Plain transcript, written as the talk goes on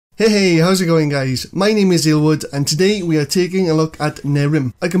Hey, how's it going guys? My name is Aylwood and today we are taking a look at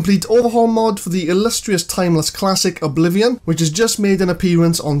Nehrim, a complete overhaul mod for the illustrious timeless classic Oblivion, which has just made an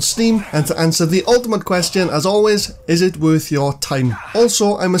appearance on Steam. And to answer the ultimate question, as always, is it worth your time?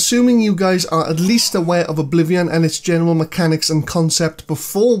 Also, I'm assuming you guys are at least aware of Oblivion and its general mechanics and concept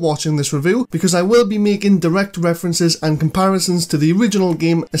before watching this review, because I will be making direct references and comparisons to the original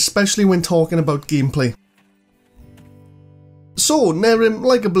game, especially when talking about gameplay. So, Nehrim,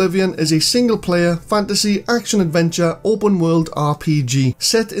 like Oblivion, is a single-player, fantasy, action-adventure, open-world RPG.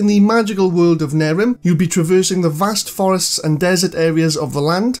 Set in the magical world of Nehrim, you'll be traversing the vast forests and desert areas of the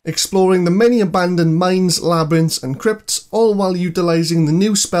land, exploring the many abandoned mines, labyrinths and crypts, all while utilising the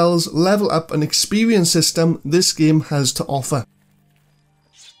new spells, level up and experience system this game has to offer.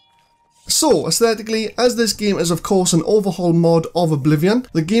 So, aesthetically, as this game is of course an overhaul mod of Oblivion,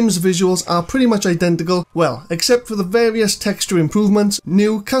 the game's visuals are pretty much identical, well, except for the various texture improvements,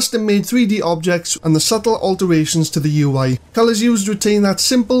 new custom-made 3D objects and the subtle alterations to the UI. Colours used retain that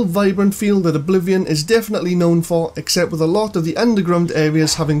simple, vibrant feel that Oblivion is definitely known for, except with a lot of the underground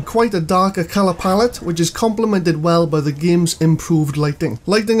areas having quite a darker colour palette, which is complemented well by the game's improved lighting.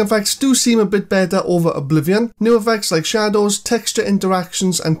 Lighting effects do seem a bit better over Oblivion. New effects like shadows, texture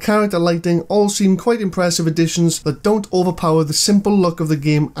interactions and character lighting all seem quite impressive additions that don't overpower the simple look of the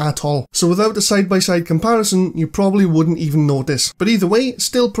game at all. So without a side-by-side comparison, you probably wouldn't even notice. But either way,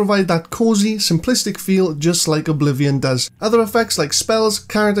 still provide that cozy, simplistic feel just like Oblivion does. Other effects like spells,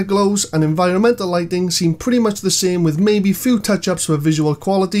 character glows and environmental lighting seem pretty much the same, with maybe few touch-ups for visual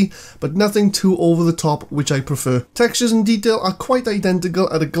quality, but nothing too over the top, which I prefer. Textures and detail are quite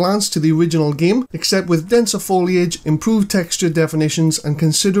identical at a glance to the original game, except with denser foliage, improved texture definitions and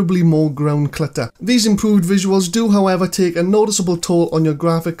considerably more ground clutter. These improved visuals do however take a noticeable toll on your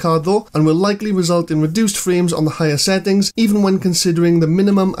graphic card though, and will likely result in reduced frames on the higher settings, even when considering the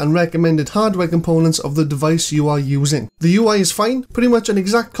minimum and recommended hardware components of the device you are using. The UI is fine, pretty much an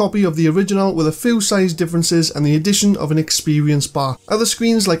exact copy of the original with a few size differences and the addition of an experience bar. Other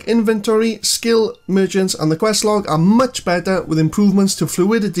screens like inventory, skill, merchants and the quest log are much better, with improvements to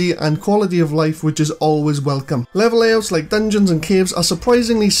fluidity and quality of life, which is always welcome. Level layouts like dungeons and caves are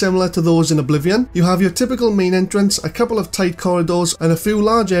surprisingly similar to those in Oblivion. You have your typical main entrance, a couple of tight corridors and a few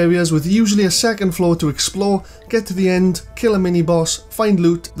large areas with usually a second floor to explore, get to the end, kill a mini boss, find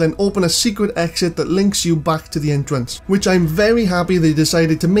loot, then open a secret exit that links you back to the entrance, which I'm very happy they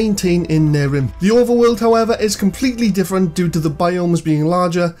decided to maintain in Nehrim. The overworld however is completely different due to the biomes being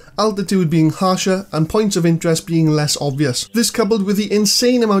larger, altitude being harsher and points of interest being less obvious. This, coupled with the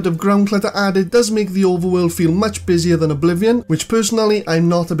insane amount of ground clutter added, does make the overworld feel much busier than Oblivion, which personally I'm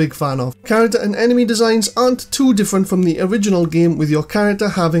not a big fan of. Character and enemy designs aren't too different from the original game, with your character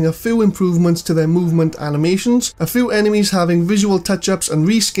having a few improvements to their movement animations, a few enemies having visual touch-ups and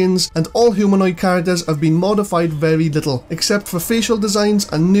reskins, and all humanoid characters have been modified very little, except for facial designs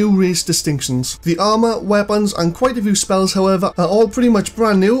and new race distinctions. The armor, weapons and quite a few spells however are all pretty much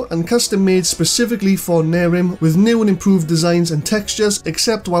brand new and custom made specifically for Nehrim, with new and improved designs and textures,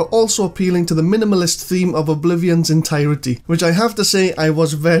 except while also appealing to the minimalist theme of Oblivion's entirety, which I have to say I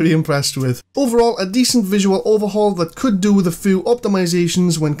was very impressed with. Overall, a decent visual overhaul that could do with a few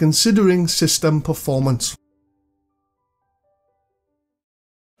optimizations when considering system performance.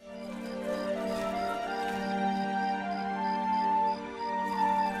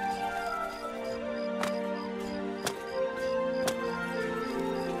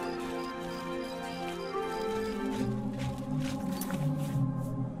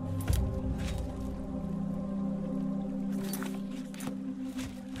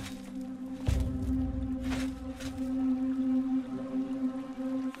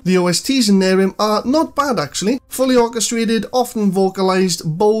 The OSTs in Nehrim are not bad actually. Fully orchestrated, often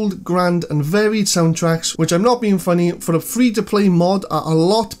vocalized, bold, grand and varied soundtracks, which, I'm not being funny, for a free-to-play mod are a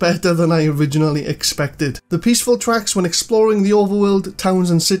lot better than I originally expected. The peaceful tracks when exploring the overworld, towns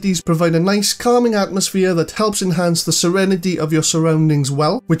and cities provide a nice calming atmosphere that helps enhance the serenity of your surroundings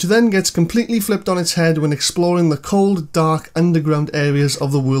well, which then gets completely flipped on its head when exploring the cold, dark, underground areas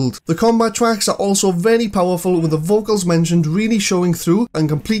of the world. The combat tracks are also very powerful, with the vocals mentioned really showing through and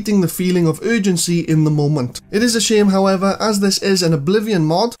completing the feeling of urgency in the moment. It is a shame however, as this is an Oblivion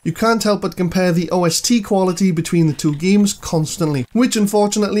mod, you can't help but compare the OST quality between the two games constantly, which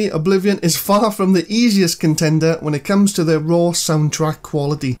unfortunately Oblivion is far from the easiest contender when it comes to their raw soundtrack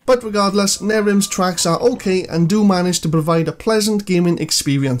quality. But regardless, Nehrim's tracks are okay and do manage to provide a pleasant gaming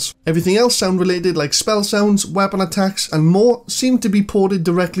experience. Everything else sound related, like spell sounds, weapon attacks and more, seem to be ported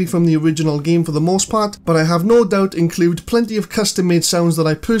directly from the original game for the most part, but I have no doubt include plenty of custom made sounds that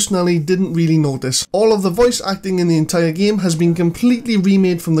I personally didn't really notice. All of the voice acting in the entire game has been completely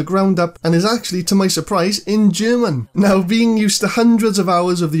remade from the ground up and is actually, to my surprise, in German. Now, being used to hundreds of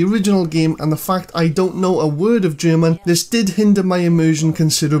hours of the original game and the fact I don't know a word of German, this did hinder my immersion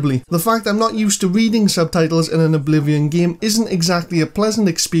considerably. The fact I'm not used to reading subtitles in an Oblivion game isn't exactly a pleasant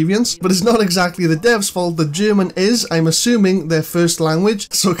experience, but it's not exactly the devs' fault that German is, I'm assuming, their first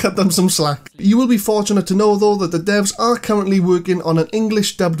language, so cut them some slack. You will be fortunate to know though that the devs are currently working on an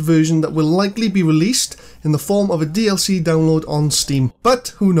English dubbed version that will likely be released in the form of a DLC download on Steam. But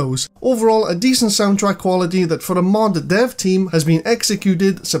who knows? Overall, a decent soundtrack quality that for a mod dev team has been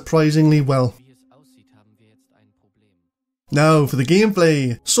executed surprisingly well. Now for the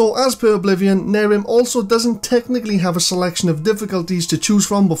gameplay. So as per Oblivion, Nehrim also doesn't technically have a selection of difficulties to choose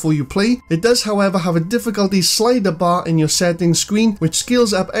from before you play. It does however have a difficulty slider bar in your settings screen which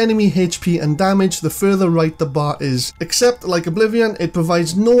scales up enemy HP and damage the further right the bar is. Except like Oblivion, it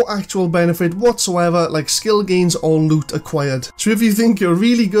provides no actual benefit whatsoever like skill gains or loot acquired. So if you think you're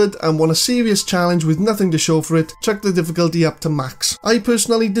really good and want a serious challenge with nothing to show for it, chuck the difficulty up to max. I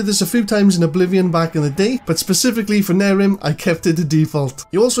personally did this a few times in Oblivion back in the day, but specifically for Nehrim, I kept it to default.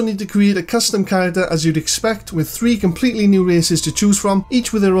 You also need to create a custom character as you'd expect, with 3 completely new races to choose from,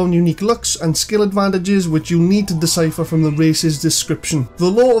 each with their own unique looks and skill advantages which you'll need to decipher from the race's description. The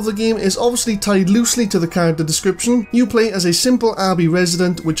lore of the game is obviously tied loosely to the character description. You play as a simple Abbey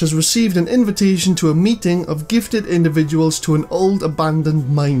resident which has received an invitation to a meeting of gifted individuals to an old abandoned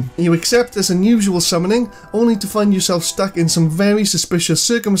mine. You accept this unusual summoning, only to find yourself stuck in some very suspicious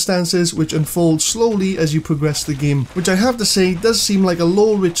circumstances which unfold slowly as you progress the game, which I have to say does seem like a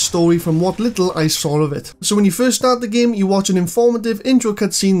lore-rich story from what little I saw of it. So when you first start the game, you watch an informative intro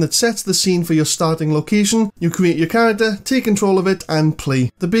cutscene that sets the scene for your starting location, you create your character, take control of it, and play.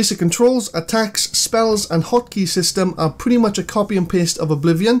 The basic controls, attacks, spells, and hotkey system are pretty much a copy and paste of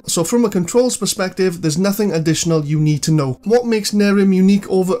Oblivion, so from a controls perspective, there's nothing additional you need to know. What makes Nehrim unique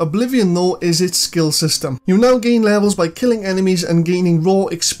over Oblivion though is its skill system. You now gain levels by killing enemies and gaining raw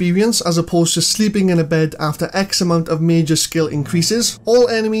experience as opposed to sleeping in a bed after X amount of major skill increases. All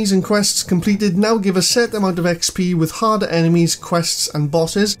enemies and quests completed now give a set amount of XP, with harder enemies, quests and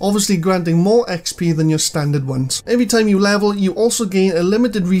bosses obviously granting more XP than your standard ones. Every time you level, you also gain a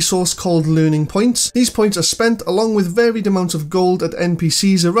limited resource called learning points. These points are spent along with varied amounts of gold at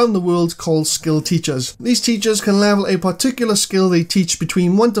NPCs around the world called skill teachers. These teachers can level a particular skill they teach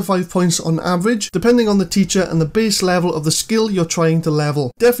between 1 to 5 points on average, depending on the teacher and the base level of the skill you're trying to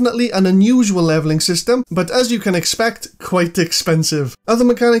level. Definitely an unusual leveling system, but as you can expect, quite expensive. Other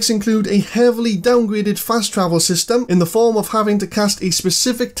mechanics include a heavily downgraded fast travel system in the form of having to cast a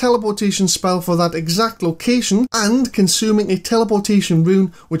specific teleportation spell for that exact location and consuming a teleportation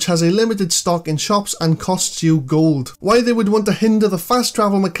rune which has a limited stock in shops and costs you gold. Why they would want to hinder the fast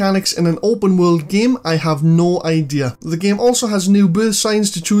travel mechanics in an open world game, I have no idea. The game also has new birth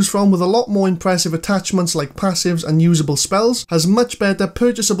signs to choose from with a lot more impressive attachments like passives and usable spells, has much better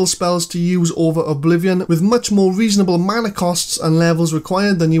purchasable spells to use over Oblivion with much more reasonable mana costs and levels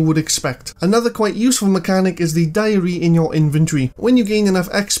required than you would expect. Another quite useful mechanic is the diary in your inventory. When you gain enough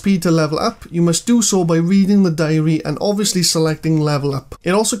XP to level up, you must do so by reading the diary and obviously selecting level up.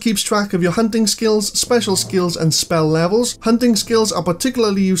 It also keeps track of your hunting skills, special skills and spell levels. Hunting skills are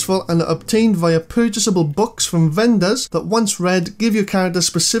particularly useful and are obtained via purchasable books from vendors that once read give your character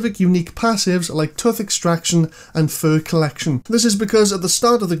specific unique passives like tooth extraction and fur collection. This is because at the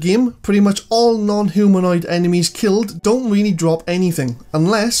start of the game, pretty much all non-humanoid enemies killed don't really drop anything,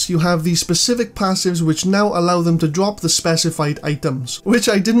 unless you have these specific passives which now allow them to drop the specified items, which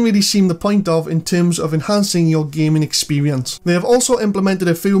I didn't really see the point of in terms of enhancing your gaming experience. They have also implemented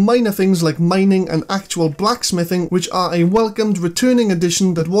a few minor things like mining and actual blacksmithing, which are a welcomed returning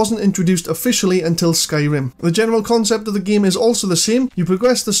addition that wasn't introduced officially until Skyrim. The general concept of the game is also the same. You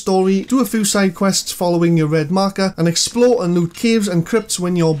progress the story, do a few side quests following your red marker, and explore and loot caves and crypts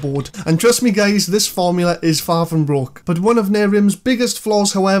when you're bored. And trust me guys, this formula is far from broke. But one of Nehrim's biggest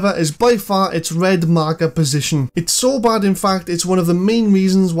flaws, however, is by far its red marker position. It's so bad in fact it's one of the main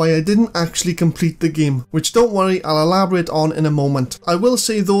reasons why I didn't actually complete the game, which don't worry, I'll elaborate on in a moment. I will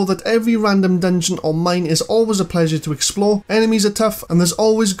say though that every random dungeon or mine is always a pleasure to explore, enemies are tough, and there's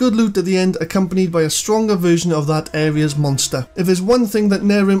always good loot at the end accompanied by a stronger version of that area's monster. If there's one thing that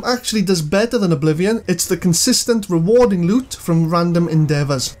Nehrim actually does better than Oblivion, it's the consistent rewarding loot from random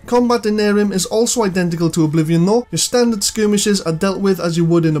endeavours. Combat in Nehrim is also identical to Oblivion though, before. Your standard skirmishes are dealt with as you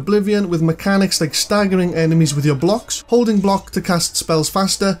would in Oblivion, with mechanics like staggering enemies with your blocks, holding block to cast spells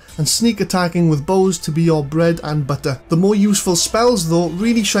faster, and sneak attacking with bows to be your bread and butter. The more useful spells though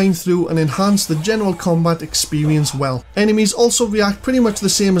really shine through and enhance the general combat experience well. Enemies also react pretty much the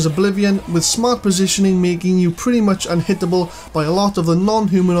same as Oblivion, with smart positioning making you pretty much unhittable by a lot of the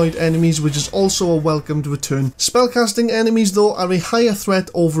non-humanoid enemies, which is also a welcomed return. Spellcasting enemies though are a higher threat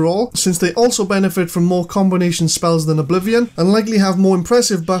overall, since they also benefit from more combination spells than Oblivion, and likely have more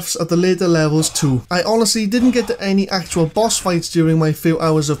impressive buffs at the later levels too. I honestly didn't get to any actual boss fights during my few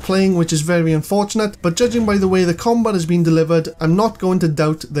hours of playing, which is very unfortunate, but judging by the way the combat has been delivered, I'm not going to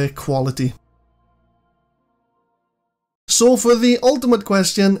doubt their quality. So for the ultimate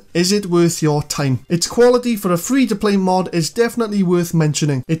question, is it worth your time? Its quality for a free-to-play mod is definitely worth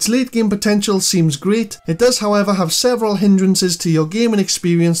mentioning. Its late game potential seems great. It does however have several hindrances to your gaming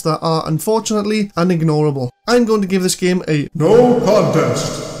experience that are unfortunately unignorable. I'm going to give this game a no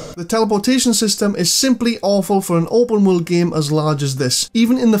contest. The teleportation system is simply awful for an open world game as large as this.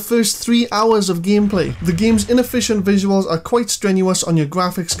 Even in the first 3 hours of gameplay, the game's inefficient visuals are quite strenuous on your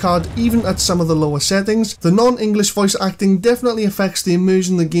graphics card, even at some of the lower settings. The non-English voice acting definitely affects the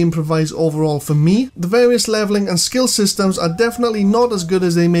immersion the game provides overall for me. The various leveling and skill systems are definitely not as good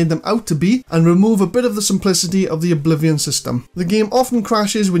as they made them out to be, and remove a bit of the simplicity of the Oblivion system. The game often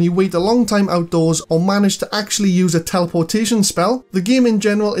crashes when you wait a long time outdoors or manage to actually use a teleportation spell. The game in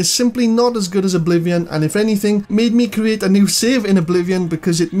general is simply not as good as Oblivion, and if anything, made me create a new save in Oblivion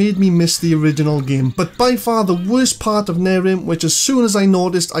because it made me miss the original game. But by far the worst part of Nehrim, which as soon as I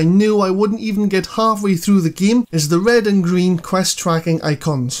noticed I knew I wouldn't even get halfway through the game, is the red and green quest tracking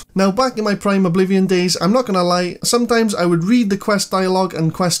icons. Now back in my prime Oblivion days, I'm not gonna lie, sometimes I would read the quest dialogue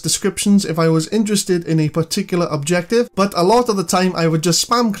and quest descriptions if I was interested in a particular objective, but a lot of the time I would just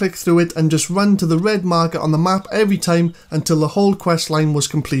spam click through it and just run to the red marker on the map every time until the whole quest line was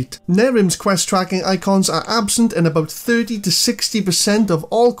complete. Nehrim's quest tracking icons are absent in about 30 to 60% of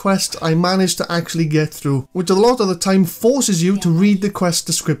all quests I managed to actually get through, which a lot of the time forces you to read the quest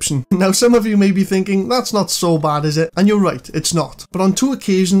description. Now some of you may be thinking, that's not so bad is it? And you're right, it's not. But on 2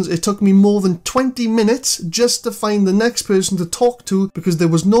 occasions it took me more than 20 minutes just to find the next person to talk to because there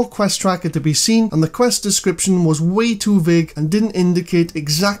was no quest tracker to be seen and the quest description was way too vague and didn't indicate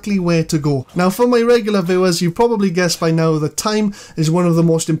exactly where to go. Now for my regular viewers, you probably guessed by now that time is one of the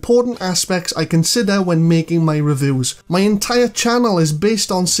most important aspects I consider when making my reviews. My entire channel is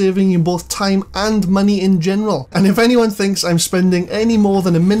based on saving you both time and money in general, and if anyone thinks I'm spending any more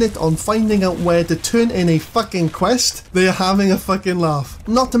than a minute on finding out where to turn in a fucking quest, they are having a fucking laugh.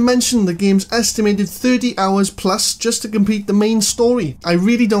 Not to mention the game's estimated 30 hours plus just to complete the main story. I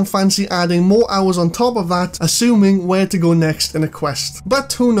really don't fancy adding more hours on top of that, assuming where to go next in a quest.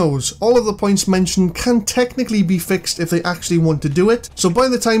 But who knows, all of the points mentioned can technically be fixed if they actually want to do it, so by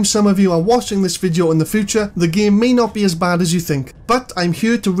the time some of you are watching this video in the future, the game may not be as bad as you think. But I'm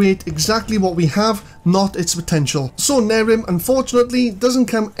here to rate exactly what we have, not its potential. So Nehrim, unfortunately, doesn't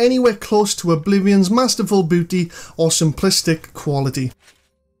come anywhere close to Oblivion's masterful beauty or simplistic quality.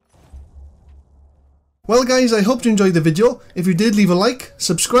 Well guys, I hope you enjoyed the video. If you did, leave a like,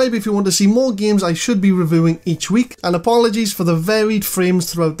 subscribe if you want to see more games I should be reviewing each week, and apologies for the varied frames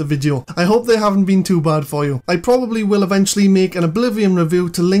throughout the video. I hope they haven't been too bad for you. I probably will eventually make an Oblivion review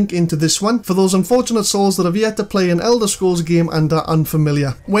to link into this one, for those unfortunate souls that have yet to play an Elder Scrolls game and are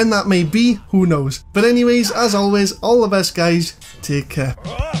unfamiliar. When that may be, who knows. But anyways, as always, all the best guys, take care.